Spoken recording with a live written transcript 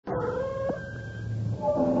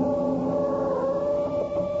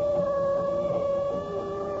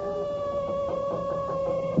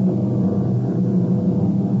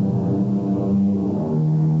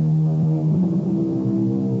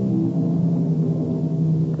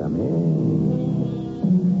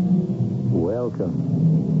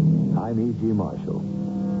Welcome. I'm E.G. Marshall.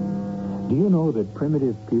 Do you know that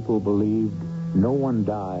primitive people believed no one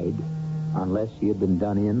died unless he had been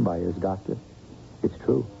done in by his doctor? It's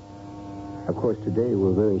true. Of course, today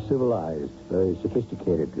we're very civilized, very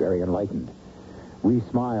sophisticated, very enlightened. We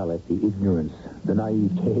smile at the ignorance, the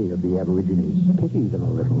naivete of the Aborigines, pity them a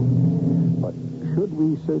little. But should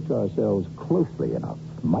we search ourselves closely enough,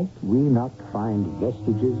 might we not find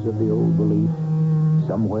vestiges of the old belief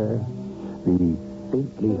somewhere? The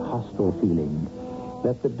faintly hostile feeling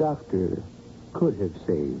that the doctor could have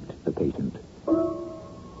saved the patient.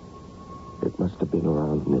 It must have been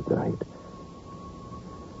around midnight.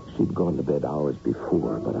 She'd gone to bed hours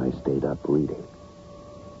before, but I stayed up reading.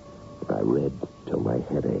 I read till my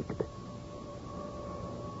head ached.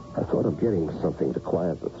 I thought of getting something to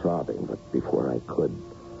quiet the throbbing, but before I could,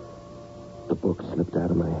 the book slipped out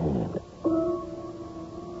of my hand.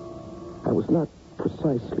 I was not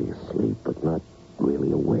precisely asleep, but not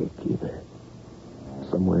really awake either.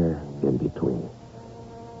 Somewhere in between.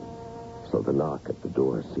 So the knock at the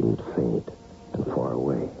door seemed faint and far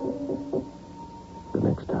away. The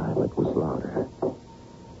next time it was louder.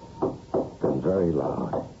 And very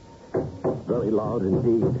loud. Very loud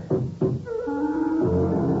indeed.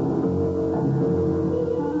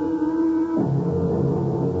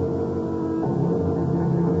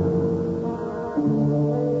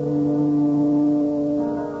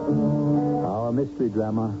 Our mystery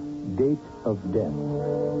drama, Date of Death,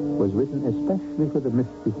 was written especially for the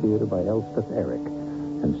Mystery Theater by Elspeth Eric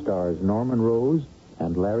and stars Norman Rose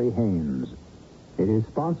and Larry Haynes. It is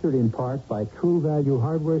sponsored in part by True Value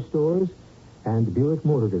Hardware Stores and Buick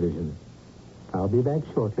Motor Division. I'll be back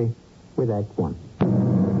shortly with Act One.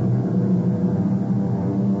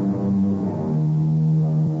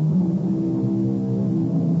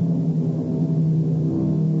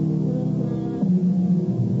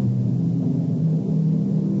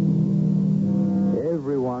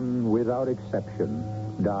 Everyone, without exception,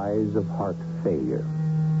 dies of heart failure.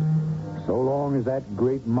 So long as that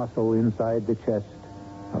great muscle inside the chest,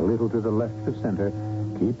 a little to the left of center,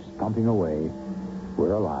 keeps pumping away,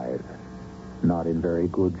 we're alive. Not in very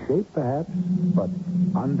good shape, perhaps, but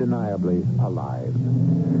undeniably alive.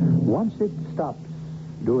 Once it stops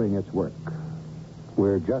doing its work,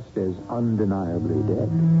 we're just as undeniably dead.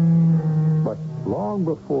 But long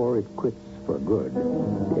before it quits for good,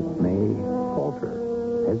 it may falter,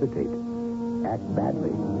 hesitate, act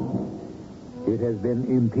badly. It has been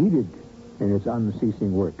impeded in its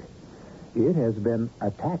unceasing work. It has been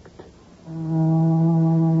attacked.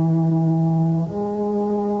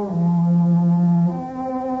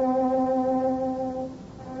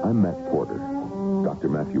 I'm Matt Porter, Dr.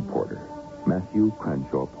 Matthew Porter, Matthew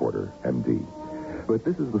Cranshaw Porter, M.D. But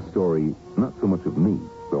this is the story, not so much of me,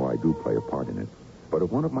 though I do play a part in it, but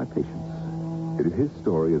of one of my patients. It is his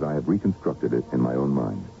story as I have reconstructed it in my own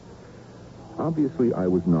mind. Obviously,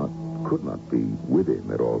 could not be with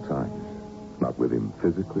him at all times. Not with him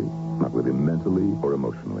physically, not with him mentally or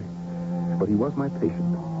emotionally. But he was my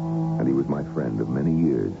patient, and he was my friend of many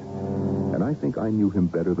years. And I think I knew him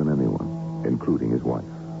better than anyone, including his wife.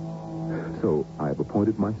 So I have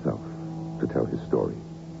appointed myself to tell his story.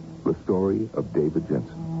 The story of David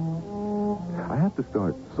Jensen. I have to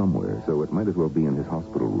start somewhere, so it might as well be in his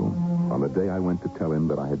hospital room on the day I went to tell him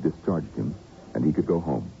that I had discharged him and he could go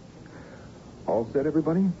home. All set,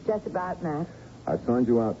 everybody? Just about, Matt. I've signed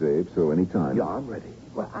you out, Dave, so any time. Yeah, I'm ready.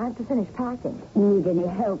 Well, I have to finish packing. Need any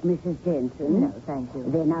help, Mrs. Jensen? No, thank you.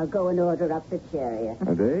 Then I'll go and order up the chariot.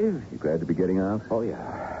 Dave, you glad to be getting out? Oh,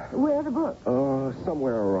 yeah. Where are the books?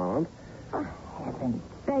 Somewhere around. For heaven's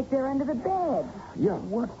sake, they're under the bed. Yeah,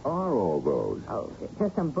 what are all those? Oh,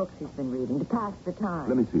 just some books he's been reading to pass the time.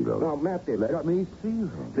 Let me see those. Now, Matt, Let me see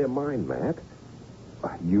them. they're mine, Matt.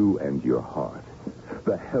 You and your heart.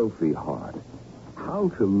 The healthy heart. How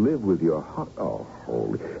to live with your heart. Oh,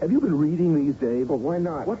 holy. Have you been reading these, Dave? Well, why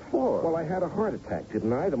not? What for? Well, I had a heart attack,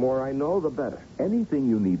 didn't I? The more I know, the better. Anything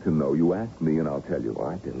you need to know, you ask me and I'll tell you. Well,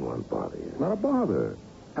 I didn't want to bother you. Not a bother.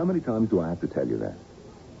 How many times do I have to tell you that?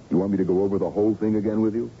 You want me to go over the whole thing again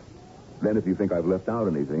with you? Then if you think I've left out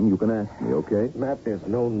anything, you can ask me, okay? Matt, there's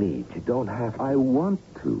no need. You don't have to. I want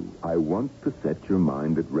to. I want to set your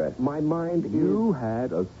mind at rest. My mind You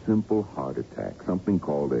had a simple heart attack, something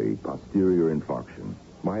called a posterior infarction.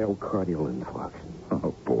 myocardial infarction.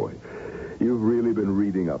 Oh, boy. You've really been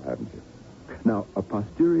reading up, haven't you? Now, a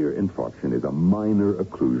posterior infarction is a minor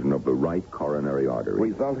occlusion of the right coronary artery.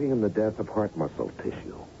 Resulting in the death of heart muscle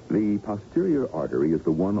tissue. The posterior artery is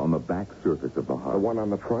the one on the back surface of the heart. The one on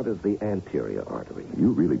the front is the anterior artery.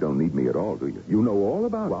 You really don't need me at all, do you? You know all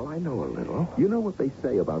about it. Well, I know a little. You know what they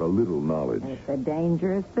say about a little knowledge? It's a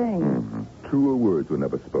dangerous thing. Truer words were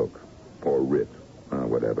never spoke. Or writ.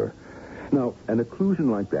 Whatever. Now, an occlusion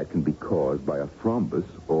like that can be caused by a thrombus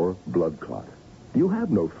or blood clot. You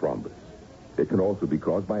have no thrombus. It can also be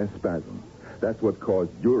caused by a spasm. That's what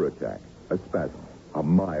caused your attack. A spasm. A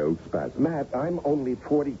mild spasm. Matt, I'm only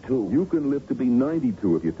 42. You can live to be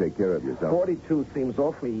 92 if you take care of yourself. 42 seems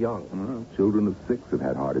awfully young. Children of 6 have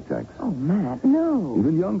had heart attacks. Oh, Matt, no.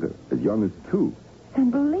 Even younger. As young as 2. It's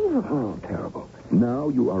unbelievable. Oh, terrible. Now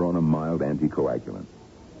you are on a mild anticoagulant.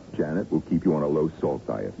 Janet will keep you on a low-salt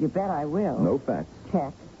diet. You bet I will. No fats,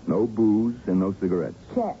 Check. no booze, and no cigarettes.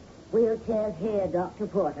 Check. Wheelchairs here, Dr.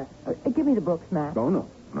 Porter. Give me the books, Matt. Oh, no.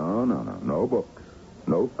 No books.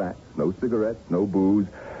 No fats, no cigarettes, no booze,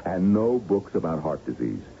 and no books about heart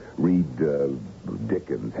disease. Read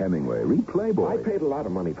Dickens, Hemingway. Read Playboy. I paid a lot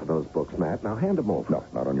of money for those books, Matt. Now hand them over. No,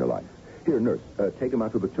 not on your life. Here, nurse, take them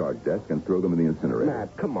out to the charge desk and throw them in the incinerator.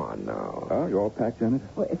 Matt, come on now. Oh, you all packed, Janet?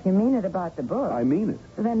 Well, if you mean it about the book, I mean it.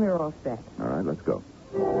 then we're all set. All right, let's go.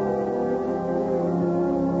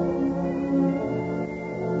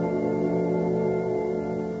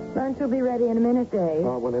 Lunch will be ready in a minute, Dave.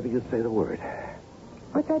 Whenever you say the word.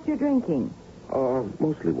 What's that you're drinking?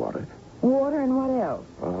 Mostly water. Water and what else?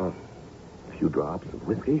 A few drops of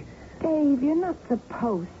whiskey. Dave, you're not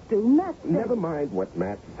supposed to. Matt said... Never mind what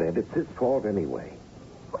Matt said. It's his fault anyway.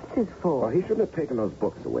 What's his fault? Well, he shouldn't have taken those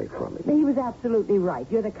books away from me. He was absolutely right.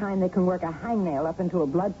 You're the kind that can work a hangnail up into a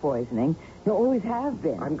blood poisoning. You always have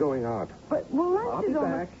been. I'm going out. But, well, lunch I'll is be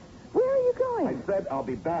almost... back. Where are you going? I said I'll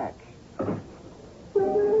be back.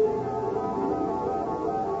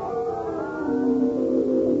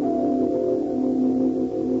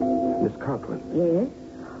 Miss Conklin. Yes?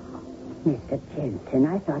 Mr. Jensen,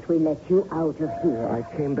 I thought we let you out of here. I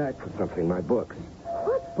came back for something, my books.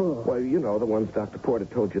 What book? Well, you know, the ones Dr. Porter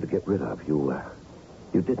told you to get rid of. You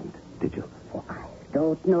didn't, did you? Well, I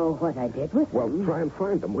don't know what I did with Well, them. try and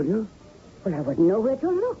find them, will you? Well, I wouldn't know where to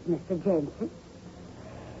look, Mr. Jensen.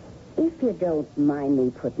 If you don't mind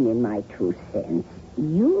me putting in my 2 cents,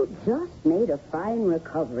 you just made a fine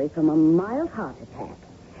recovery from a mild heart attack.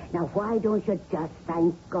 Now, why don't you just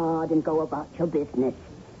thank God and go about your business?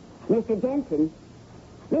 Mr. Jensen,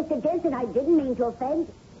 I didn't mean to offend.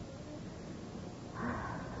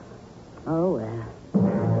 Oh, well.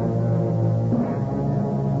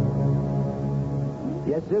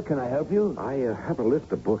 Yes, sir. Can I help you? I have a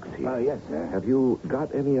list of books here. Yes, sir. Have you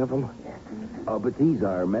got any of them? Oh, but these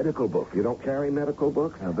are medical books. You don't carry medical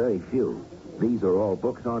books? Very few. These are all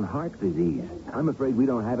books on heart disease. I'm afraid we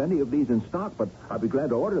don't have any of these in stock, but I'll be glad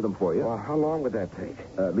to order them for you. Well, how long would that take?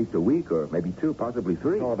 At least a week, or maybe 2, possibly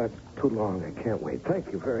 3. Oh, that's too long. I can't wait.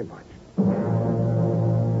 Thank you very much.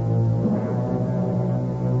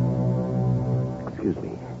 Excuse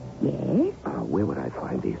me. Yes? Where would I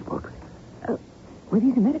find these books? Well,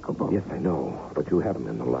 these are medical books. Yes, I know, but you have them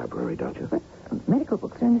in the library, don't you? But medical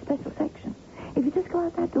books are in the special section. If you just go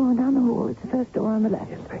out that door and down the hall, it's the first door on the left.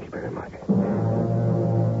 Yes, thank you very much.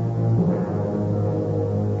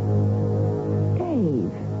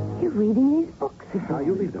 Dave, you're reading these books again. Now,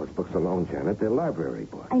 you leave those books alone, Janet. They're library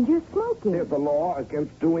books. And you're smoking. There's the law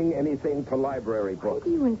against doing anything to library Why books.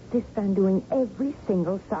 do you insist on doing every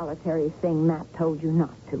single solitary thing Matt told you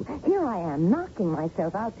not to? Here I am, knocking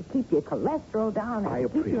myself out to keep your cholesterol down. And I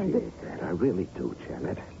keep you in good... appreciate that. I really do,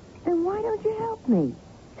 Janet. Then why don't you help me?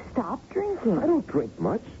 Stop drinking. I don't drink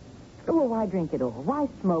much. Well, why drink at all? Why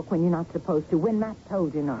smoke when you're not supposed to, when Matt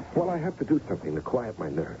told you not to? Well, I have to do something to quiet my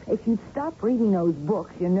nerves. If you'd stop reading those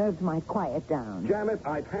books, your nerves might quiet down. Janet,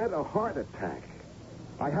 I've had a heart attack.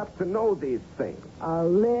 I have to know these things. A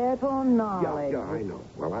little knowledge. Yeah, I know.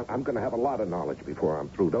 Well, I'm going to have a lot of knowledge before I'm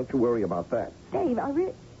through. Don't you worry about that. Dave, I'm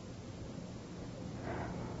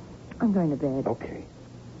going to bed. Okay.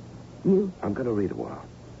 You? I'm going to read a while.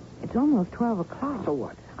 It's almost 12 o'clock. So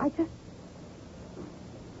what? I just...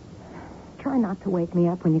 Try not to wake me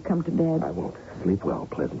up when you come to bed. I won't. Sleep well.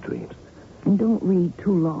 Pleasant dreams. And don't read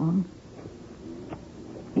too long.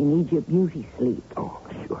 You need your beauty sleep. Oh,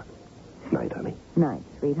 sure. Night, honey. Night,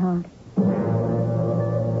 sweetheart.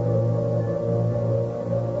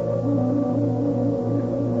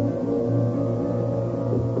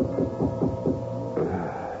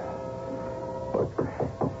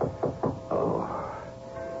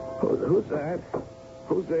 Who's that?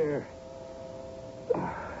 Who's there?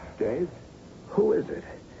 Dave? Who is it?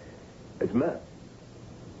 It's Matt.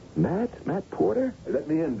 Matt? Matt Porter? Let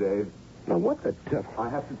me in, Dave. Now, what the devil? I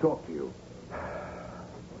have to talk to you.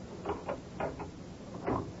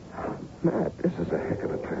 Matt, this is a heck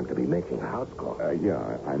of a time to be making a house call.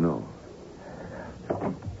 Yeah, I know.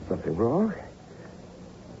 Something wrong?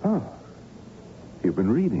 Oh. You've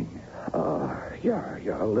been reading. Yeah,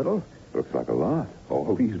 a little. Looks like a lot.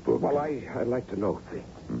 All these books. Well, I like to know things.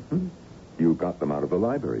 Mm-hmm. You got them out of the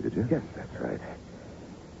library, did you? Yes, that's right.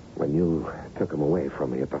 When you took them away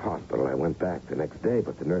from me at the hospital, I went back the next day,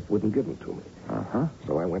 but the nurse wouldn't give them to me. Uh-huh.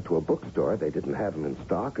 So I went to a bookstore. They didn't have them in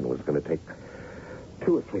stock, and it was going to take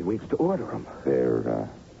 2 or 3 weeks to order them. They're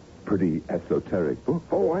pretty esoteric books.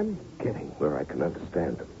 Oh, I'm getting where I can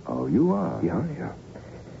understand them. Oh, you are? Yeah.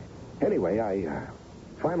 Anyway, I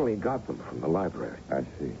finally got them from the library. I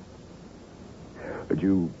see. Would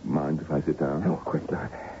you mind if I sit down? No, of course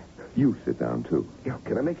not. You sit down, too. Yeah,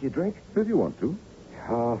 can I make you a drink? If you want to.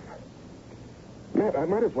 Matt, I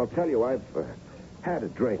might as well tell you I've had a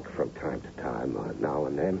drink from time to time, now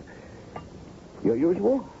and then. Your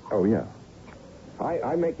usual? Oh, yeah.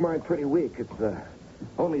 I make mine pretty weak. It's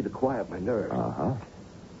only to quiet my nerves.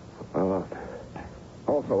 Uh-huh.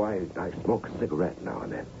 Also, I smoke a cigarette now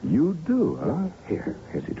and then. You do, huh? Here's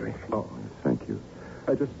your drink. Oh, yes, thank you.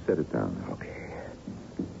 Just set it down. Okay.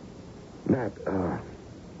 Matt,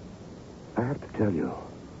 I have to tell you,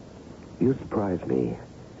 you surprised me.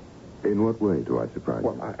 In what way do I surprise you?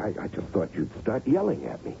 Well, I just thought you'd start yelling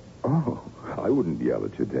at me. Oh, I wouldn't yell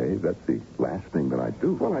at you, Dave. That's the last thing that I'd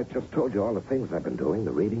do. Well, I just told you all the things I've been doing,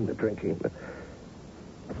 the reading, the drinking, the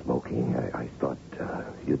smoking. I thought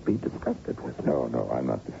you'd be disgusted with me. No, I'm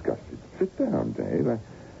not disgusted. Sit down, Dave.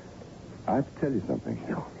 I have to tell you something.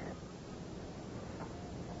 No.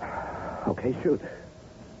 Okay, shoot.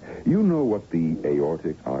 You know what the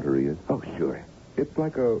aortic artery is? Oh, sure. It's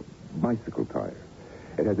like a bicycle tire.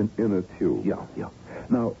 It has an inner tube. Yeah.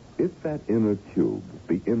 Now, if that inner tube,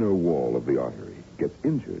 the inner wall of the artery, gets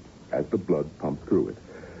injured as the blood pumps through it,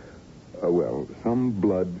 some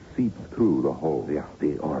blood seeps through the hole. Yeah,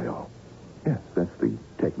 the aureole. Yes, that's the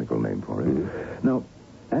technical name for it. Mm-hmm. Now,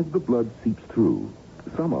 as the blood seeps through,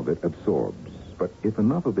 some of it absorbs. But if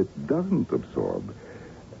enough of it doesn't absorb,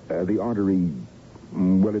 the artery,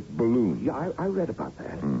 it balloons. Yeah, I read about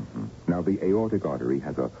that. Mm-hmm. Now, the aortic artery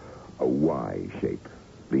has a Y shape.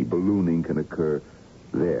 The ballooning can occur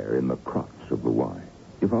there in the crotch of the Y.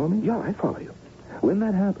 You follow me? Yeah, I follow you. When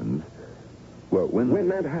that happens, When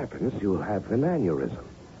that happens, you'll have an aneurysm.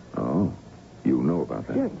 Oh, you know about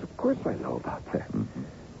that? Yes, of course I know about that. Mm-hmm.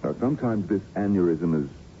 Now, sometimes this aneurysm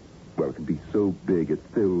it can be so big it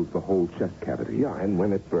fills the whole chest cavity. Yeah, and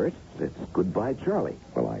when it bursts, it's goodbye, Charlie.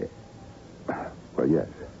 Well, yes.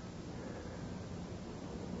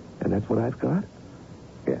 And that's what I've got?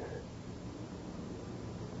 Yes.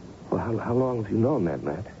 Well, how long have you known that,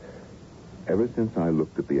 Matt? Ever since I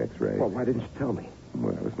looked at the X-ray. Well, why didn't you tell me?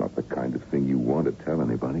 Well, it's not the kind of thing you want to tell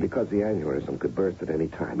anybody. Because the aneurysm could burst at any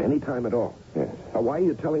time at all. Yes. Now, why are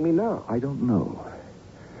you telling me now? I don't know.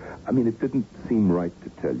 I mean, it didn't seem right to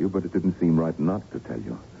tell you, but it didn't seem right not to tell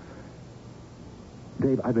you.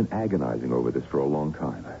 Dave, I've been agonizing over this for a long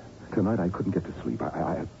time. Tonight I couldn't get to sleep.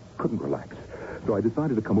 I couldn't relax. So I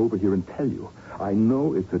decided to come over here and tell you. I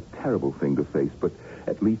know it's a terrible thing to face, but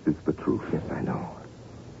at least it's the truth. Yes, I know.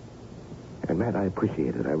 And, Matt, I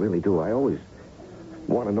appreciate it. I really do. I always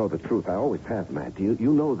want to know the truth. I always have, Matt. You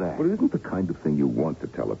know that. Well, it isn't the kind of thing you want to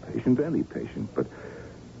tell a patient, any patient, but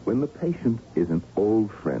when the patient is an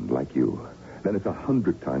old friend like you, then it's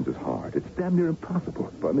 100 times as hard. It's damn near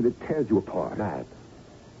impossible. I mean, it tears you apart.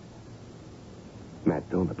 Matt,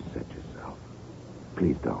 don't upset yourself.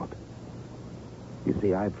 Please don't. You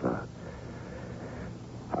see, I've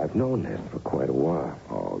known this for quite a while.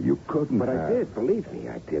 Oh, you couldn't But I did, believe me,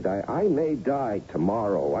 I did. I may die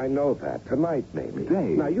tomorrow. I know that. Tonight, maybe.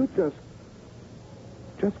 Dave. Now, you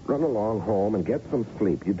just run along home and get some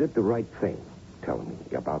sleep. You did the right thing, telling me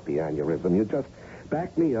about the aneurysm. You just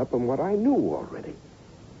backed me up on what I knew already.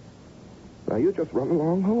 Now, you just run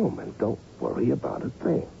along home and don't worry about a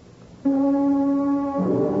thing.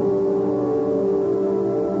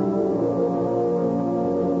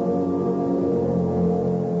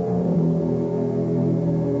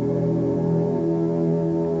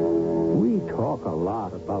 Talk a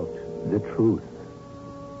lot about the truth.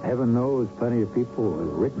 Heaven knows plenty of people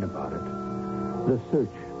have written about it. The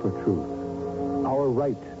search for truth. Our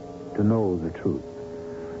right to know the truth.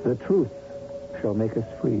 The truth shall make us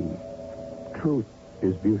free. Truth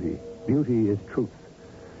is beauty. Beauty is truth.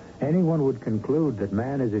 Anyone would conclude that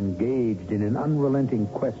man is engaged in an unrelenting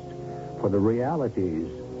quest for the realities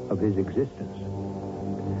of his existence.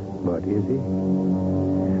 But is he?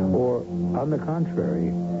 Or, on the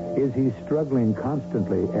contrary, is he struggling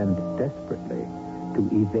constantly and desperately to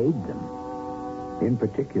evade them? In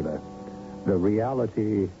particular, the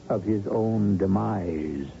reality of his own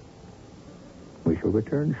demise. We shall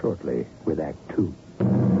return shortly with Act Two.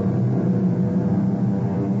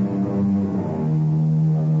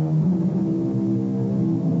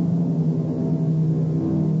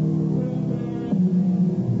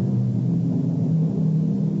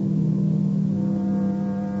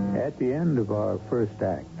 At the end of our first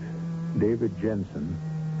act, David Jensen,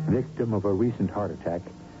 victim of a recent heart attack,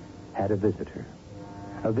 had a visitor.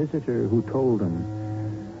 A visitor who told him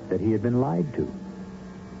that he had been lied to,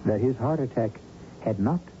 that his heart attack had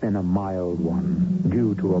not been a mild one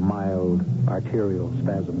due to a mild arterial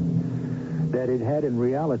spasm, that it had in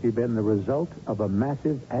reality been the result of a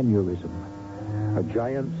massive aneurysm, a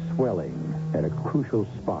giant swelling at a crucial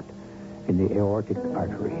spot in the aortic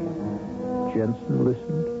artery. Jensen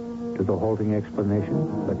listened to the halting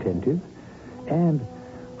explanation, attentive, and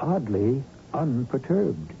oddly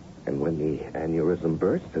unperturbed. And when the aneurysm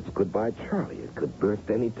bursts, it's goodbye, Charlie. It could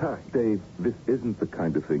burst any time. Dave, this isn't the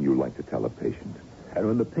kind of thing you like to tell a patient. And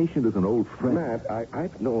when the patient is an old friend... Matt,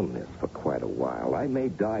 I've known this for quite a while. I may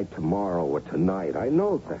die tomorrow or tonight. I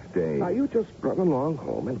know that. Dave. Now, you just run along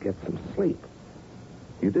home and get some sleep.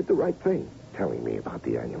 You did the right thing telling me about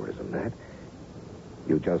the aneurysm, Matt.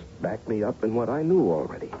 You just backed me up in what I knew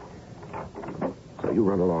already. So you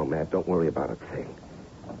run along, Matt. Don't worry about a thing.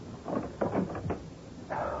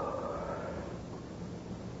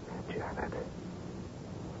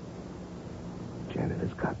 Janet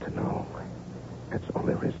has got to know. That's all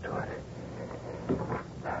there is to it.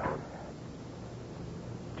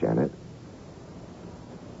 Janet?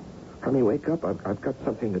 Honey, wake up. I've got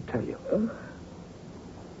something to tell you.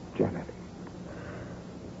 Janet.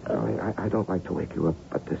 Darling, I don't like to wake you up,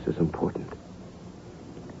 but this is important.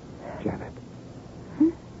 Janet.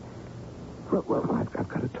 Well, I've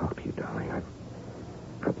got to talk to you, darling. I've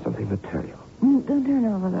got something to tell you. Don't turn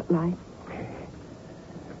over that light. Okay.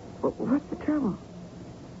 What's the trouble?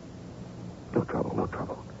 No trouble, no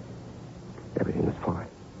trouble. Everything is fine.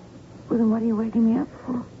 Well, then what are you waking me up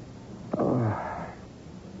for?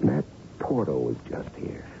 Matt Porto was just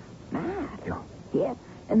here. Matt? Yeah. Here?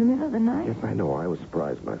 In the middle of the night? Yes, I know. I was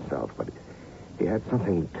surprised myself, but he had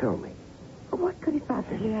something to tell me. Well, what could he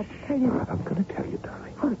possibly have to tell you? I'm going to tell you,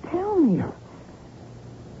 darling. Well, tell me. Yeah.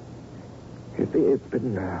 You see, it's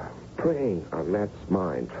been preying on Matt's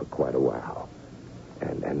mind for quite a while.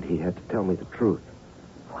 And he had to tell me the truth.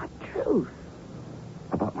 What truth?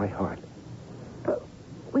 About my heart. But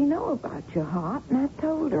we know about your heart. Matt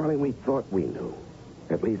told us. Darling, we thought we knew.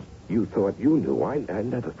 At least you thought you knew. I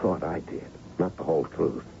never thought I did. Not the whole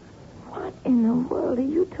truth. What in the world are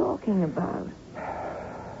you talking about?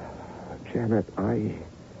 Janet, I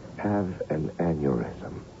have an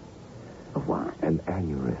aneurysm. A what? An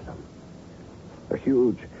aneurysm. A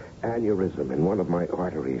huge aneurysm in one of my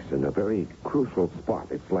arteries in a very crucial spot.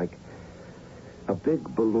 It's like a big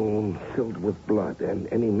balloon filled with blood,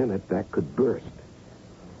 and any minute that could burst.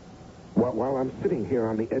 While I'm sitting here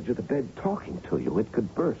on the edge of the bed talking to you, it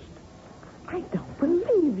could burst. I don't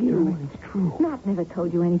believe you. Darling, it's true. Matt never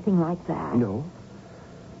told you anything like that. No,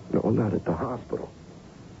 not at the hospital.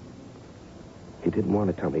 He didn't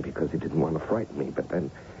want to tell me because he didn't want to frighten me, but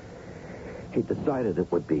then he decided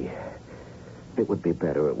it would be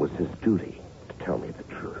better. It was his duty to tell me the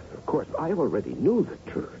truth. Of course, I already knew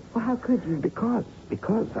the truth. Well, how could you?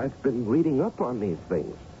 Because I've been reading up on these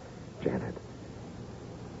things, Janet.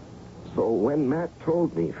 So when Matt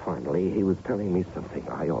told me finally, he was telling me something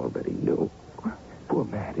I already knew. Poor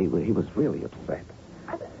Matt, he was really upset.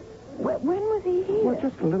 When was he here? Well,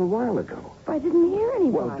 just a little while ago. I didn't hear anybody.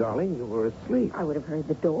 Well, darling, you were asleep. I would have heard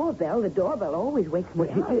the doorbell. The doorbell always wakes me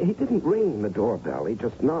up. He didn't ring the doorbell. He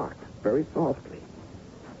just knocked very softly.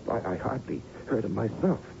 I hardly heard him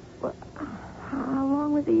myself. Well, how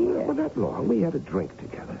long was he here? Well, not long. We had a drink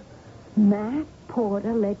together. Matt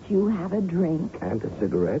Porter let you have a drink. And a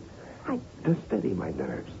cigarette. To steady my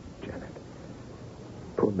nerves, Janet.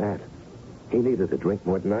 Poor Matt. He needed a drink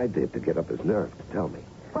more than I did to get up his nerve to tell me.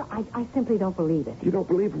 Well, I simply don't believe it. You don't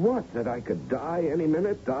believe what? That I could die any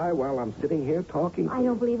minute? Die while I'm sitting here talking to I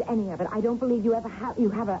don't believe any of it. I don't believe you ever have... You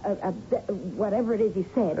have a whatever it is you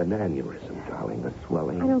said. An aneurysm, darling. A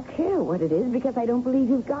swelling. I don't care what it is because I don't believe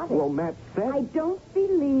you've got it. Well, Matt said... I don't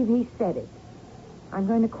believe he said it. I'm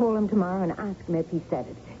going to call him tomorrow and ask him if he said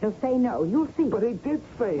it. He'll say no. You'll see. But he did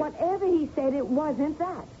say it. Whatever he said, it wasn't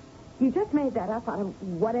that. You just made that up out of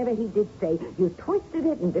whatever he did say. You twisted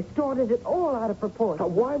it and distorted it all out of proportion. Now,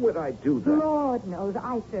 why would I do that? Lord knows,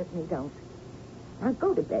 I certainly don't. Now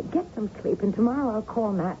go to bed, get some sleep, and tomorrow I'll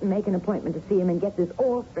call Matt and make an appointment to see him and get this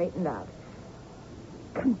all straightened out.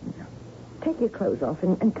 Come here. Take your clothes off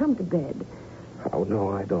and come to bed. Oh, no,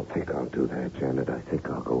 I don't think I'll do that, Janet. I think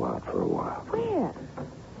I'll go out for a while. Where?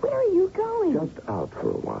 Where are you going? Just out for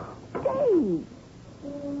a while. Dave!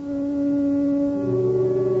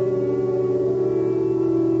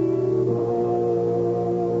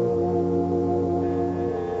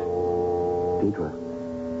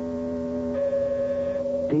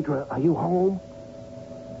 Deidre, are you home?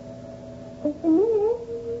 Just a minute.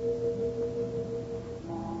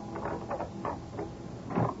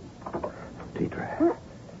 Deidre.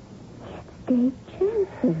 Dave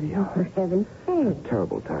Jensen. Oh, for heaven's sake.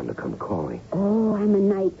 Terrible time to come calling. Oh, I'm a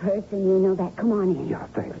night person. You know that. Come on in. Yeah,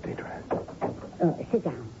 thanks, Deidre. Sit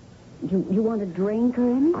down. You want a drink or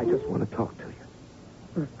anything? I just want to talk to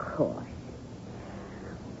you. Of course.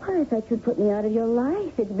 Why, I thought you'd put me out of your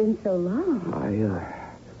life. It's been so long.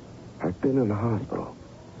 I've been in the hospital.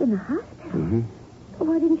 In the hospital? Mm-hmm. Well,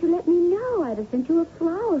 why didn't you let me know? I'd have sent you a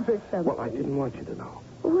flower or something. Well, I didn't want you to know.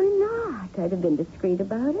 Why not? I'd have been discreet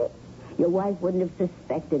about it. Your wife wouldn't have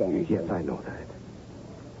suspected anything. Yes, I know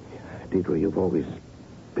that. Deidre, you've always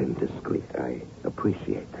been discreet. I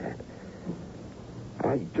appreciate that.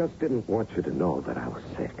 I just didn't want you to know that I was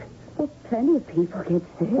sick. Well, plenty of people get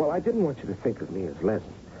sick. Well, I didn't want you to think of me as less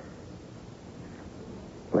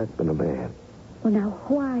than a man. Well, now,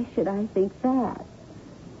 why should I think that?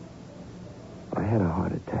 I had a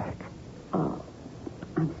heart attack. Oh,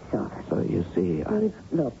 I'm sorry. So you see,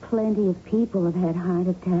 Look, plenty of people have had heart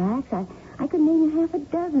attacks. I could name you half a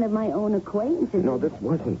dozen of my own acquaintances. No, this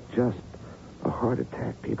wasn't just a heart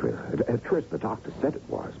attack, Deidre. At first, the doctor said it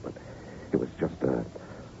was, but it was just a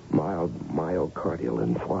mild myocardial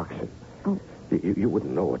infarction. Oh. You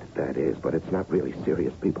wouldn't know what that is, but it's not really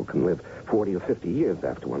serious. People can live 40 or 50 years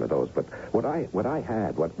after one of those. But what I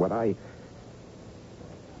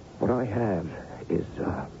have is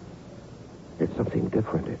it's something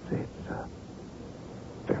different. It's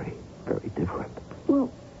very, very different. Well,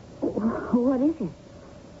 what is it?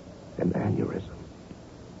 An aneurysm.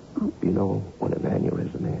 Oh. You know what an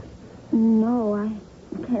aneurysm is? No, I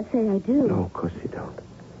can't say I do. No, of course you don't.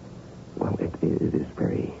 Well, it is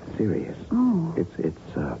very serious. Oh. It's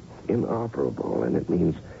inoperable, and it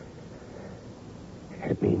means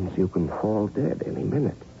you can fall dead any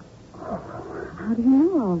minute. Oh, how do you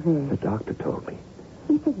know all this? The doctor told me.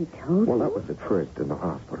 He said he told Well, you? that was at first in the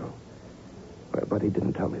hospital. But he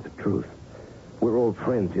didn't tell me the truth. We're old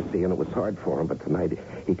friends, you see, and it was hard for him. But tonight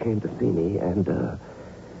he came to see me, and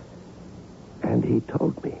he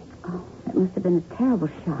told me. Oh, that must have been a terrible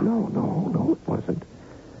shock. No, it wasn't.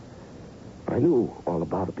 I knew all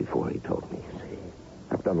about it before he told me, you see.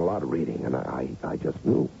 I've done a lot of reading, and I just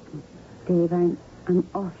knew. Dave, I'm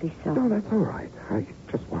awfully sorry. No, that's all right. I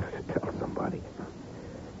just wanted to tell somebody.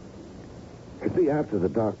 You see, after the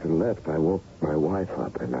doctor left, I woke my wife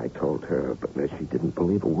up, and I told her, but she didn't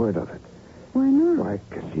believe a word of it. Why not? Why,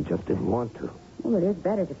 because she just didn't want to. Well, it is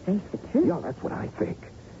better to face the truth. Yeah, that's what I think.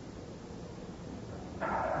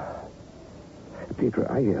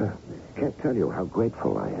 Deidre, I can't tell you how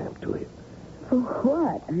grateful I am to you. For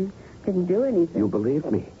what? I didn't do anything. You believed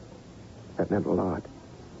me. That meant a lot.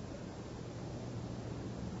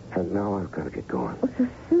 And now I've got to get going. Well, so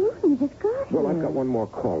soon? You just got here. Well, I've got one more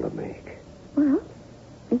call to make. Well,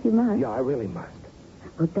 if you must. Yeah, I really must.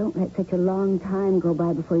 Well, don't let such a long time go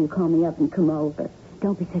by before you call me up and come over.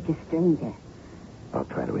 Don't be such a stranger. I'll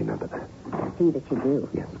try to remember that. I'll see that you do.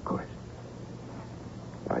 Yes, of course.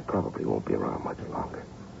 I probably won't be around much longer.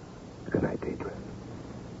 Good night, Deidre.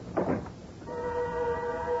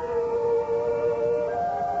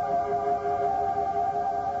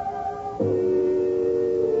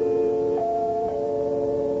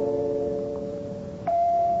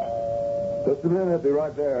 Just a minute. Be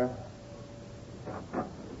right there.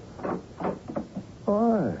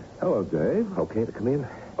 Why? Hello, Dave. Okay to come in?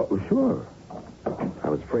 Oh, sure. I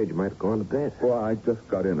was afraid you might have gone to bed. Well, I just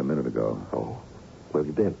got in a minute ago. Oh, where have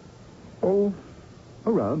you been? Oh,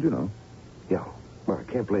 around, you know. Yeah, well,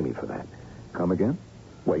 I can't blame you for that. Come again?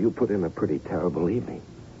 Well, you put in a pretty terrible evening.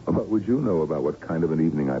 What would you know about what kind of an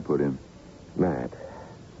evening I put in? Matt,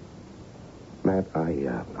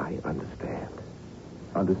 I understand.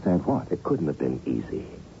 Understand what? It couldn't have been easy.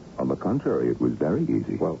 On the contrary, it was very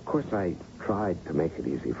easy. Well, of course, I tried to make it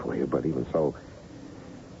easy for you, but even so,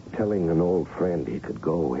 telling an old friend he could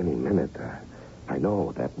go any minute, I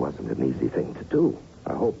know that wasn't an easy thing to do.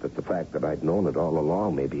 I hope that the fact that I'd known it all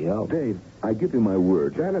along maybe helped. Dave, I give you my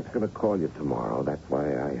word. Janet's going to call you tomorrow. That's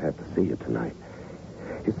why I had to see you tonight.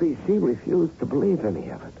 You see, she refused to believe any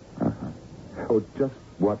of it. Uh-huh. Oh, just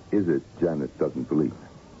what is it Janet doesn't believe?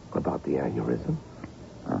 About the aneurysm?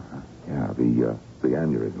 Uh-huh. Yeah, the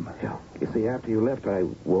aneurysm. Yeah. You see, after you left, I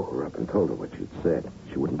woke her up and told her what you'd said.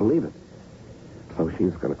 She wouldn't believe it. So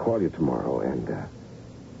she's going to call you tomorrow, and,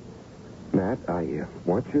 Matt, I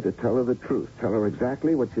want you to tell her the truth. Tell her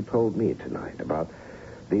exactly what you told me tonight about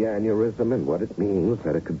the aneurysm and what it means,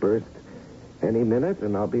 that it could burst any minute,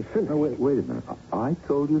 and I'll be finished. No, wait a minute. I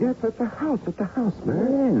told you Yes, at the house,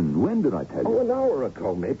 man. When did I tell you? Oh, an hour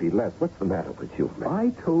ago, maybe less. What's the matter with you, Matt?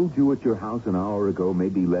 I told you at your house an hour ago,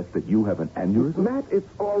 maybe less, that you have an aneurysm? Matt, it's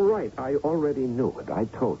all right. I already knew it. I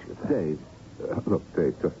told you that. Dave, look,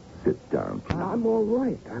 Dave, just sit down. I'm all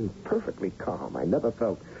right. I'm perfectly calm. I never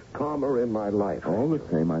felt calmer in my life. All the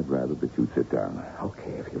same, I'd rather that you sit down.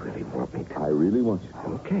 Okay, if you really want me to. I really want you to.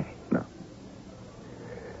 Okay. Now,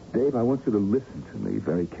 Dave, I want you to listen to me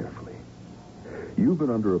very carefully. You've been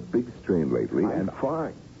under a big strain lately, I'm and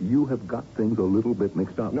fine. you have got things a little bit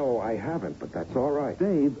mixed up. No, I haven't, but that's all right.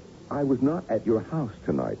 Dave, I was not at your house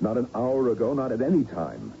tonight. Not an hour ago, not at any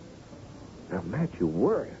time. Now, Matt, you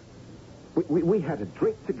were. We had a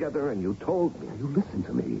drink together, and you told me. Now, you listen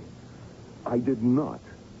to me. I did not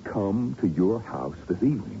come to your house this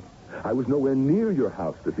evening. I was nowhere near your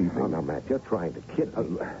house this evening. Oh, now, Matt, you're trying to kid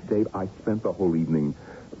me. Dave, I spent the whole evening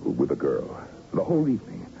with a girl. The whole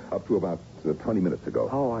evening, up to about 20 minutes ago.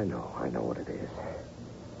 Oh, I know. I know what it is.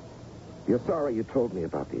 You're sorry you told me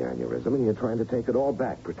about the aneurysm, and you're trying to take it all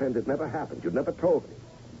back, pretend it never happened. You never told me.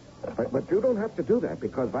 But you don't have to do that,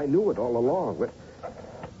 because I knew it all along.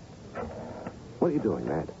 What are you doing,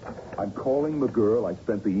 Matt? I'm calling the girl I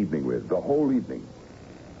spent the evening with, the whole evening.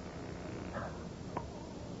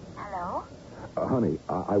 Hello? Honey,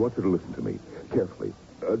 I want you to listen to me carefully.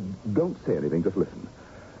 Don't say anything, just listen.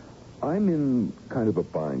 I'm in kind of a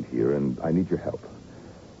bind here, and I need your help.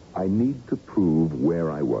 I need to prove where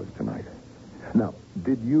I was tonight. Now,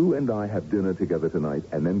 did you and I have dinner together tonight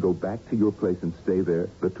and then go back to your place and stay there,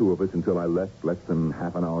 the two of us, until I left less than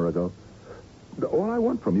half an hour ago? All I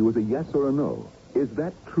want from you is a yes or a no. Is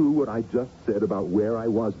that true, what I just said about where I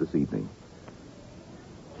was this evening?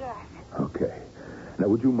 Yes. Okay. Now,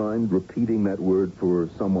 would you mind repeating that word for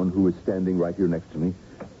someone who is standing right here next to me?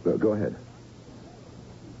 Go ahead.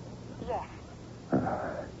 Yes.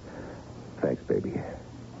 Thanks, baby.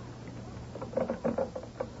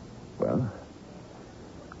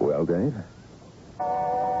 Well, Dave?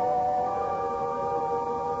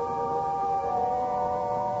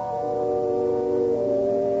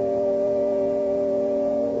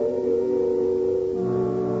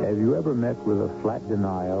 Have you ever met with a flat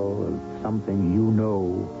denial of something you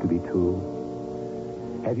know to be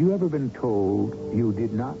true? Have you ever been told you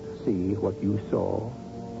did not see what you saw,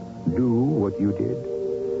 do what you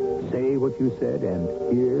did, say what you said,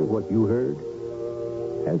 and hear what you heard?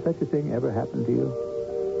 Has such a thing ever happened to you?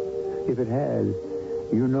 If it has,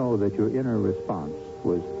 you know that your inner response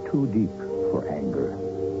was too deep for anger,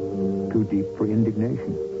 too deep for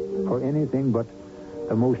indignation, for anything but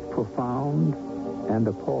the most profound and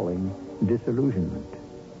appalling disillusionment.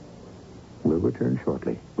 We'll return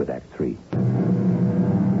shortly with Act 3.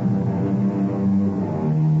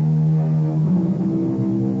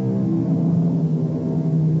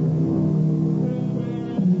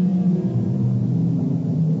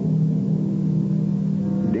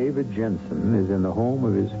 David Jensen is in the home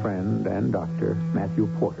of his friend and doctor, Matthew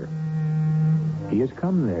Porter. He has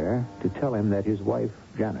come there to tell him that his wife,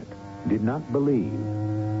 Janet, did not believe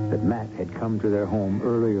that Matt had come to their home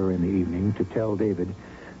earlier in the evening to tell David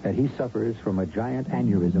that he suffers from a giant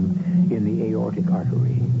aneurysm in the aortic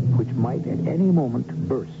artery, which might at any moment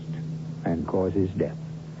burst and cause his death.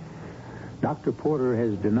 Dr. Porter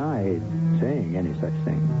has denied saying any such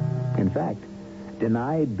thing. In fact,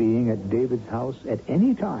 denied being at David's house at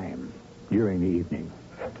any time during the evening.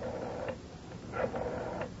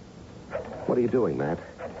 What are you doing, Matt?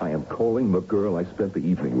 I am calling the girl I spent the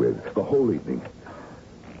evening with, the whole evening.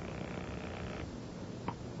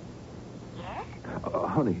 Yes?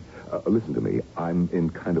 Honey, listen to me. I'm in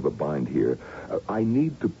kind of a bind here. I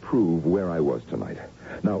need to prove where I was tonight.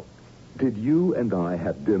 Now, did you and I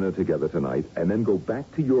have dinner together tonight and then go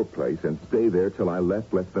back to your place and stay there till I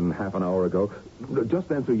left less than half an hour ago?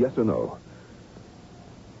 Just answer yes or no.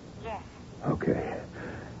 Yes. Okay.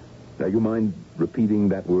 Now, you mind repeating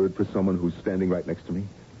that word for someone who's standing right next to me?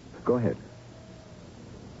 Go ahead.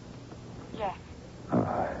 Yes.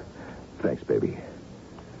 Thanks, baby.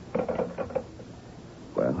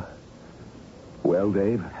 Well,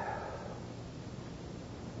 Dave?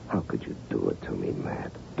 How could you do it to me,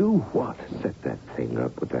 Matt? Do what? Set that thing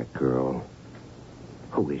up with that girl.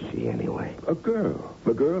 Who is she, anyway? A girl.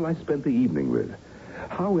 The girl I spent the evening with.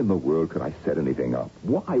 How in the world could I set anything up?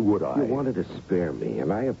 Why would I? You wanted to spare me,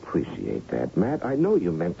 and I appreciate that, Matt. I know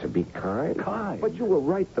you meant to be kind. Kind? But you were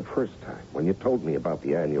right the first time, when you told me about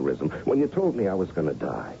the aneurysm, when you told me I was going to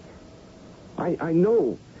die. I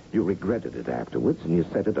know you regretted it afterwards, and you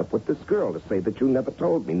set it up with this girl to say that you never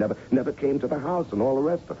told me, never came to the house, and all the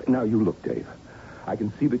rest of it. Now, you look, Dave. I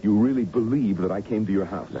can see that you really believe that I came to your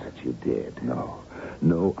house. That you did.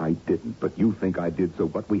 No, I didn't. But you think I did, so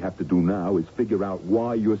what we have to do now is figure out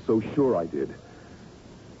why you're so sure I did.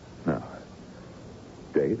 Now,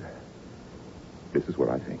 Dave, this is what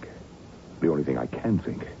I think. The only thing I can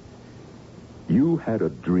think. You had a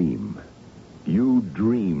dream. You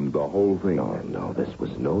dreamed the whole thing. No, this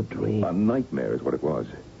was no dream. A nightmare is what it was.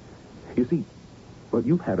 You see, well,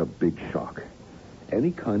 you had a big shock.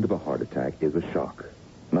 Any kind of a heart attack is a shock.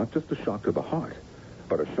 Not just a shock to the heart,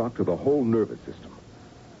 but a shock to the whole nervous system.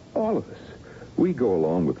 All of us. We go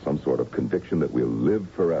along with some sort of conviction that we'll live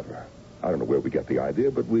forever. I don't know where we get the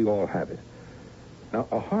idea, but we all have it. Now,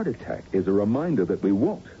 a heart attack is a reminder that we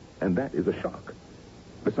won't, and that is a shock.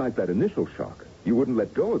 Besides that initial shock, you wouldn't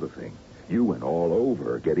let go of the thing. You went all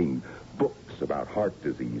over getting books about heart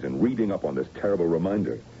disease and reading up on this terrible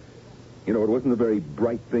reminder. You know, it wasn't a very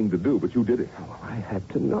bright thing to do, but you did it. Oh, I had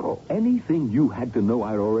to know. Anything you had to know,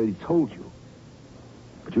 I'd already told you.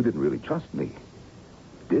 But you didn't really trust me.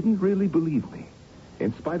 Didn't really believe me.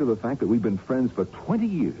 In spite of the fact that we've been friends for 20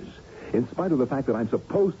 years. In spite of the fact that I'm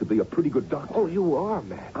supposed to be a pretty good doctor. Oh, you are,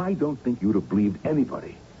 Matt. I don't think you'd have believed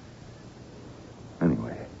anybody.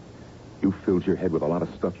 Anyway, you filled your head with a lot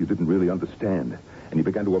of stuff you didn't really understand. And you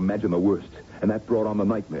began to imagine the worst. And that brought on the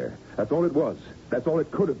nightmare. That's all it was. That's all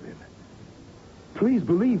it could have been. Please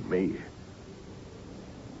believe me.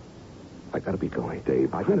 I gotta be going,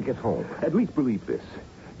 Dave. I gotta get home. At least believe this.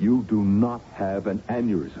 You do not have an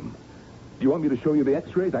aneurysm. Do you want me to show you the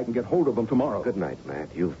x-rays? I can get hold of them tomorrow. Good night, Matt.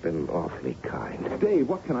 You've been awfully kind. Dave,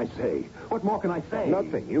 what can I say? What more can I say?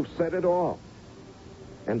 Nothing. You've said it all.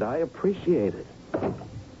 And I appreciate it.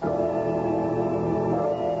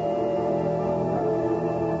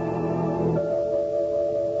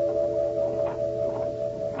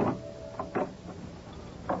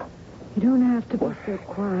 You don't have to be so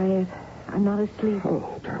quiet. I'm not asleep.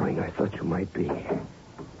 Oh, darling, I thought you might be.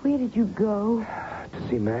 Where did you go? To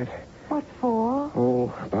see Matt? What for?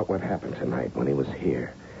 Oh, about what happened tonight when he was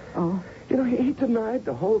here. Oh. You know, he denied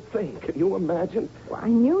the whole thing. Can you imagine? Well, I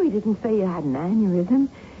knew he didn't say you had an aneurysm.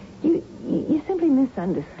 You simply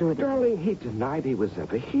misunderstood it. Darling, he denied he was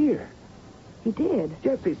ever here. He did?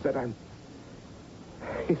 Yes, he said I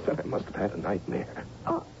must have had a nightmare.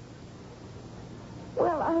 Oh.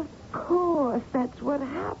 Well, of course, that's what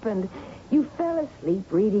happened. You fell asleep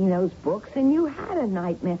reading those books, and you had a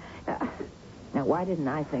nightmare. Now, why didn't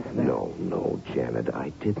I think of that? No, Janet,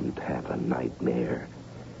 I didn't have a nightmare.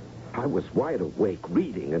 I was wide awake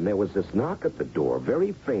reading, and there was this knock at the door,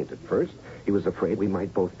 very faint at first. He was afraid we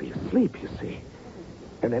might both be asleep, you see.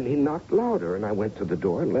 And then he knocked louder, and I went to the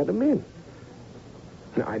door and let him in.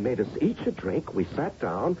 Now, I made us each a drink. We sat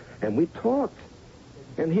down, and we talked.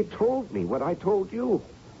 And he told me what I told you.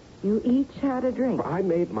 You each had a drink? I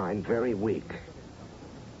made mine very weak.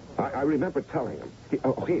 I remember telling him.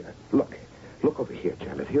 Here, look. Look over here,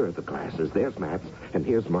 Janet. Here are the glasses. There's Matt's, and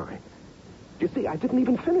here's mine. You see, I didn't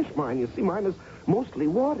even finish mine. You see, mine is mostly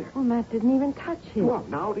water. Well, Matt didn't even touch his. Well,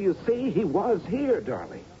 now do you see? He was here,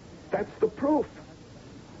 darling. That's the proof.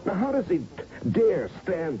 Now, how does he dare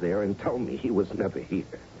stand there and tell me he was never here?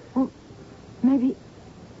 Well, maybe...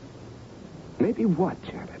 Maybe what,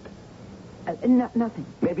 Janet? Nothing.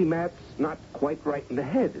 Maybe Matt's not quite right in the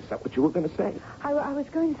head. Is that what you were going to say? I was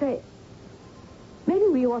going to say... Maybe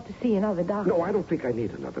we ought to see another doctor. No, I don't think I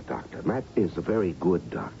need another doctor. Matt is a very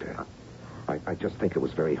good doctor. I just think it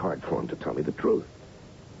was very hard for him to tell me the truth.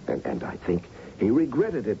 And I think he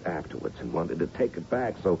regretted it afterwards and wanted to take it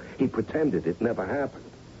back, so he pretended it never happened.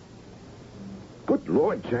 Good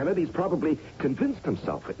Lord, Janet, he's probably convinced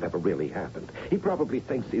himself it never really happened. He probably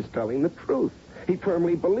thinks he's telling the truth. He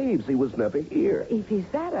firmly believes he was never here. If he's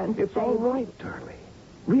that unstable... It's all right, darling.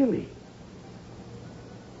 Really.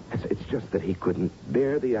 It's just that he couldn't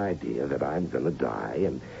bear the idea that I'm going to die,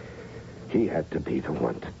 and he had to be the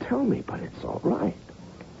one to tell me, but it's all right.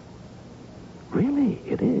 Really,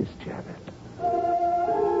 it is, Janet.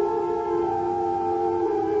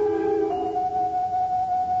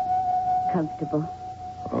 Comfortable?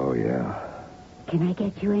 Oh, yeah. Can I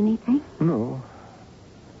get you anything? No.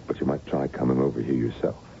 But you might try coming over here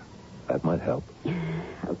yourself. That might help.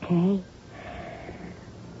 Okay.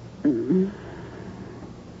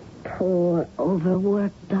 Poor,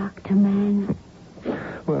 overworked doctor man.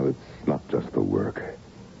 Well, it's not just the work.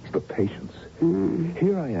 It's the patients.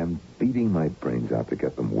 Here I am beating my brains out to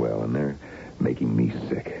get them well, and they're making me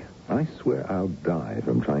sick. I swear I'll die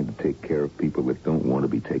from trying to take care of people that don't want to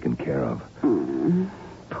be taken care of.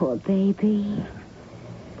 Poor baby.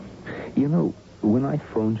 You know, when I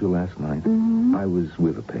phoned you last night, I was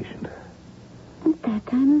with a patient. At that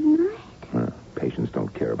time of night? Patients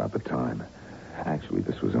don't care about the time. Actually,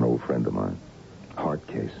 this was an old friend of mine. Heart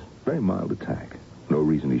case. Very mild attack. No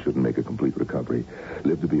reason he shouldn't make a complete recovery.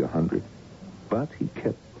 Lived to be 100. But he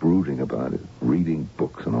kept brooding about it, reading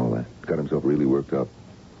books and all that. Got himself really worked up.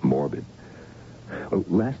 Morbid. Well,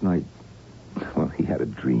 last night, he had a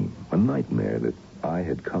dream, a nightmare that I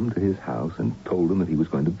had come to his house and told him that he was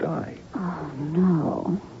going to die. Oh,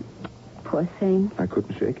 no. Poor thing. I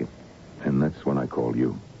couldn't shake him. And that's when I called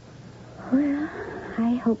you. Well,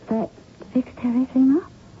 I hope that fixed everything up.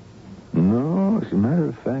 No, as a matter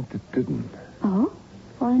of fact, it didn't. Oh?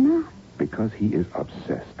 Why not? Because he is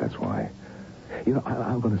obsessed, that's why. You know,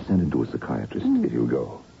 I'm going to send him to a psychiatrist if he'll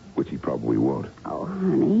go, which he probably won't. Oh,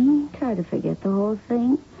 honey, try to forget the whole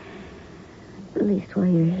thing. At least while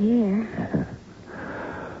you're here.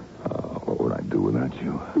 What would I do without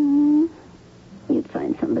you? You'd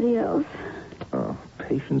find somebody else.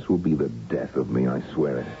 Patience will be the death of me, I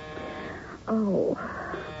swear it. Oh,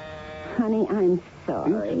 honey, I'm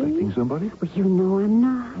sorry. Are you expecting somebody? Well, you know I'm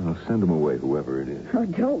not. I'll send him away, whoever it is. Oh,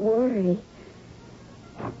 don't worry.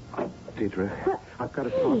 Deidre, I've got to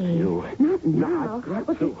Dave, talk to you. Not now. No, I've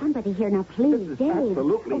got There's to. somebody here now, please, This is Dave.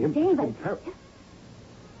 absolutely Dave,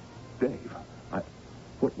 Dave,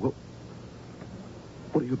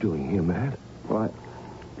 What are you doing here, Matt?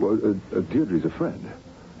 Deirdre's a friend.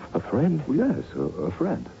 A friend? Yes, a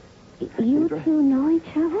friend. You two know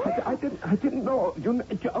each other? I didn't know.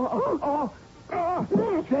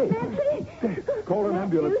 Matt, Dave, call an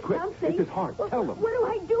ambulance, quick. It's his heart. Tell them. What do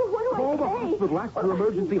I do? What do Call the I say? hospital. Ask for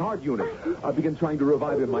emergency heart unit. I'll begin trying to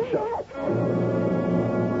revive him myself.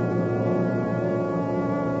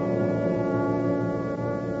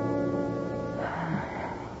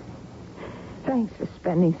 Thanks for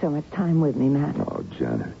spending so much time with me, Matt. Oh,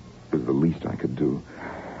 Janet, it was the least I could do.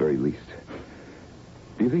 Very least.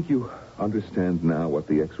 Do you think you understand now what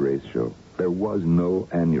the X-rays show? There was no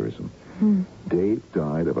aneurysm. Dave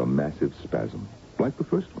died of a massive spasm, like the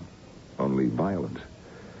first one, only violent.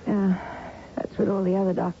 That's what all the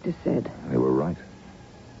other doctors said. They were right.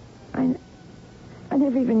 I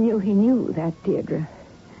never even knew he knew that, Deirdre.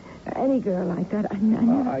 Any girl like that, I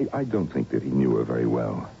never... I don't think that he knew her very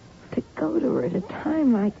well. To go to her at a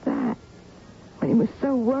time like that, when he was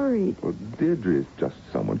so worried. Well, Deirdre is just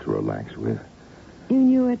someone to relax with. You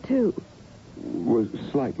knew her, too. Was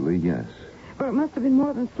slightly, yes. But it must have been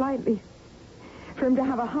more than slightly. For him to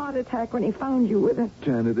have a heart attack when he found you with her.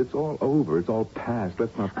 Janet, it's all over. It's all past.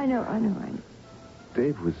 Let's not... I know.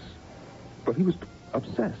 Dave was... But he was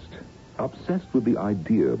obsessed. Obsessed with the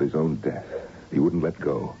idea of his own death. He wouldn't let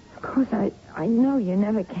go. Of course, I know you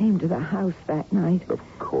never came to the house that night. Of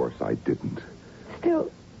course I didn't.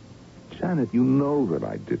 Still... Janet, you know that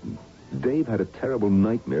I didn't. Dave had a terrible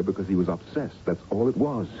nightmare because he was obsessed. That's all it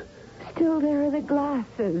was. Still, there are the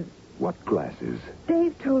glasses. What glasses?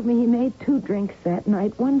 Dave told me he made 2 drinks that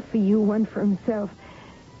night. One for you, one for himself.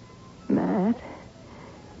 Matt,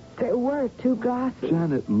 there were 2 glasses.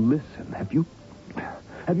 Janet, listen. Have you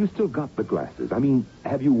still got the glasses? I mean,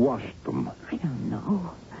 have you washed them? I don't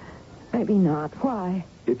know. Maybe not. Why?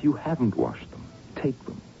 If you haven't washed them, take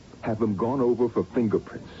them. Have them gone over for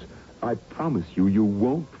fingerprints. I promise you, you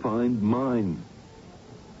won't find mine.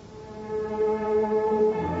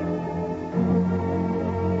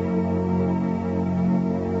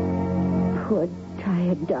 Poor,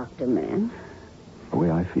 tired doctor man. The way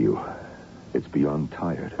I feel, it's beyond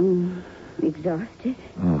tired. Exhausted?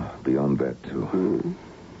 Oh, beyond that, too.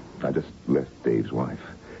 I just left Dave's wife.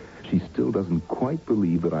 She still doesn't quite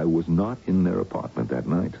believe that I was not in their apartment that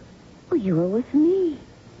night. Well, you were with me.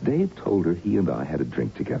 Dave told her he and I had a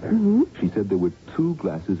drink together. She said there were 2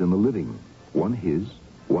 glasses in the living room. One his,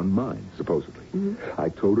 one mine, supposedly. I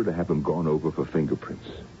told her to have them gone over for fingerprints.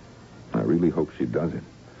 I really hope she does it.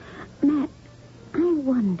 Matt, I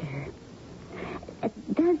wonder,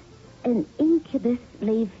 does an incubus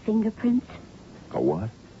leave fingerprints? A what?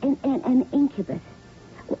 An incubus.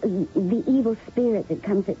 The evil spirit that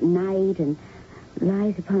comes at night and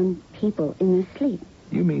lies upon people in their sleep.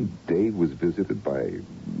 You mean Dave was visited by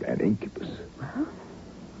an incubus? Well,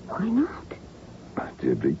 why not?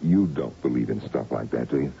 Deirdre, you don't believe in stuff like that,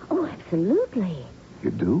 do you? Oh, absolutely.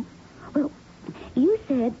 You do? Well, you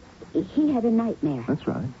said he had a nightmare. That's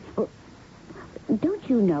right. Well, don't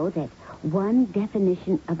you know that one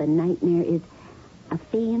definition of a nightmare is a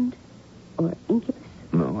fiend or incubus?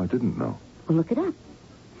 No, I didn't know. Well, look it up.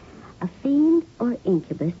 A fiend or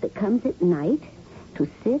incubus that comes at night to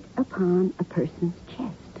sit upon a person's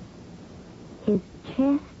chest. His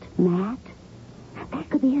chest, Matt, that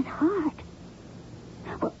could be his heart.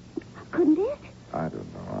 Well,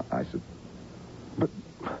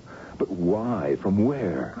 Why? From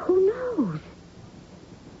where? Who knows?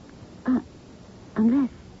 Unless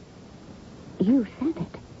you sent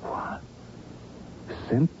it. What?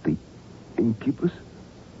 Sent the incubus?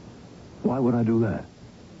 Why would I do that?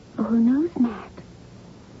 Who knows, Matt?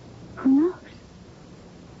 Who knows?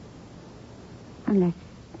 Unless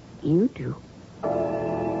you do.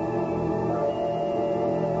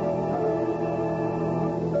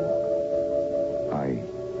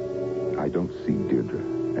 I don't see Deirdre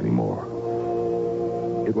anymore.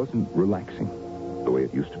 It wasn't relaxing the way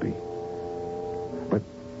it used to be. But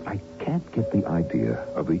I can't get the idea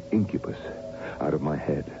of the incubus out of my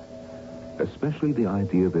head. Especially the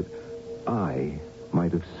idea that I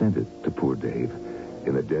might have sent it to poor Dave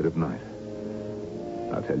in the dead of night.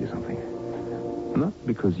 I'll tell you something. Not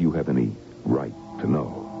because you have any right to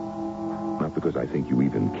know. Not because I think you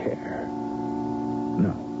even care.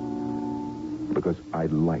 No. Because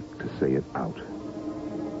I'd like to say it out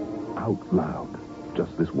loud,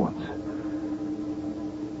 just this once.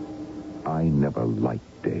 I never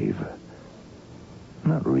liked Dave.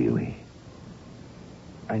 Not really.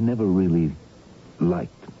 I never really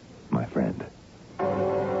liked my friend.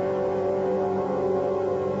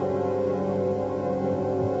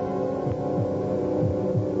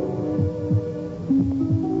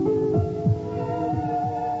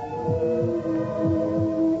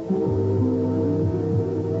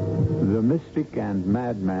 Mystic and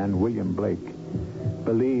madman William Blake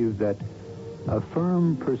believed that a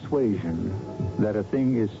firm persuasion that a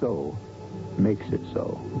thing is so makes it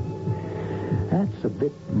so. That's a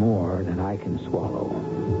bit more than I can swallow,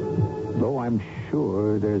 though I'm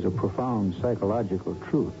sure there's a profound psychological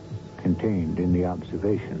truth contained in the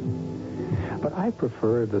observation. But I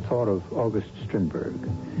prefer the thought of August Strindberg,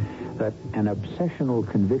 that an obsessional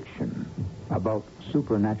conviction about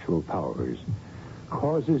supernatural powers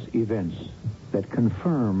causes events that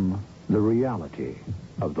confirm the reality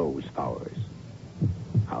of those powers.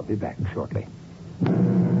 I'll be back shortly.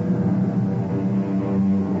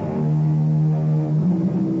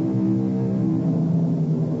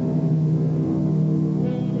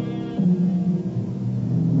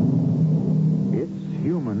 It's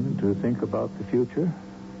human to think about the future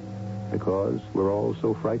because we're all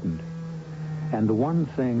so frightened. And the one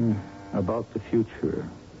thing about the future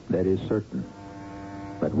that is certain,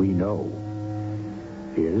 that we know,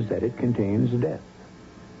 is that it contains death.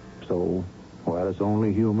 So, while it's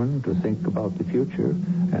only human to think about the future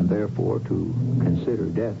and therefore to consider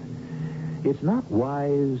death, it's not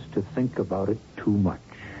wise to think about it too much.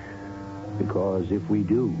 Because if we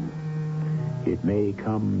do, it may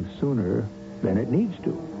come sooner than it needs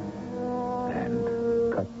to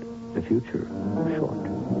and cut the future short.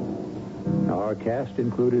 Our cast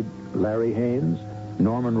included Larry Haynes,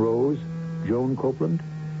 Norman Rose, Joan Copeland,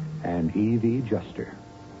 and E.V. Juster.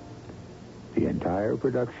 The entire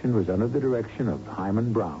production was under the direction of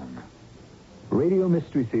Hyman Brown. Radio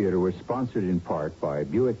Mystery Theater was sponsored in part by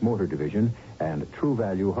Buick Motor Division and True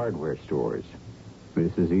Value Hardware Stores.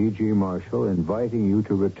 This is E.G. Marshall inviting you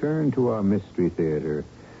to return to our Mystery Theater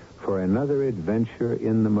for another adventure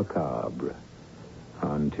in the macabre.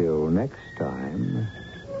 Until next time,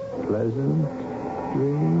 pleasant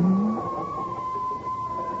dreams.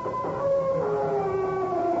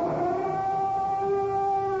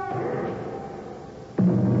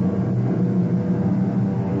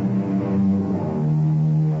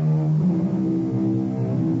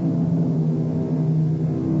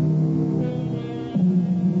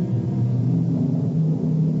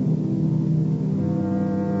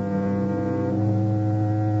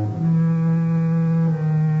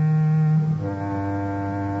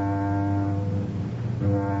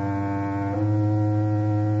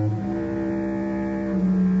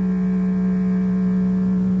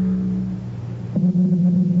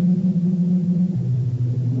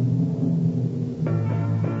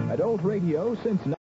 Radio since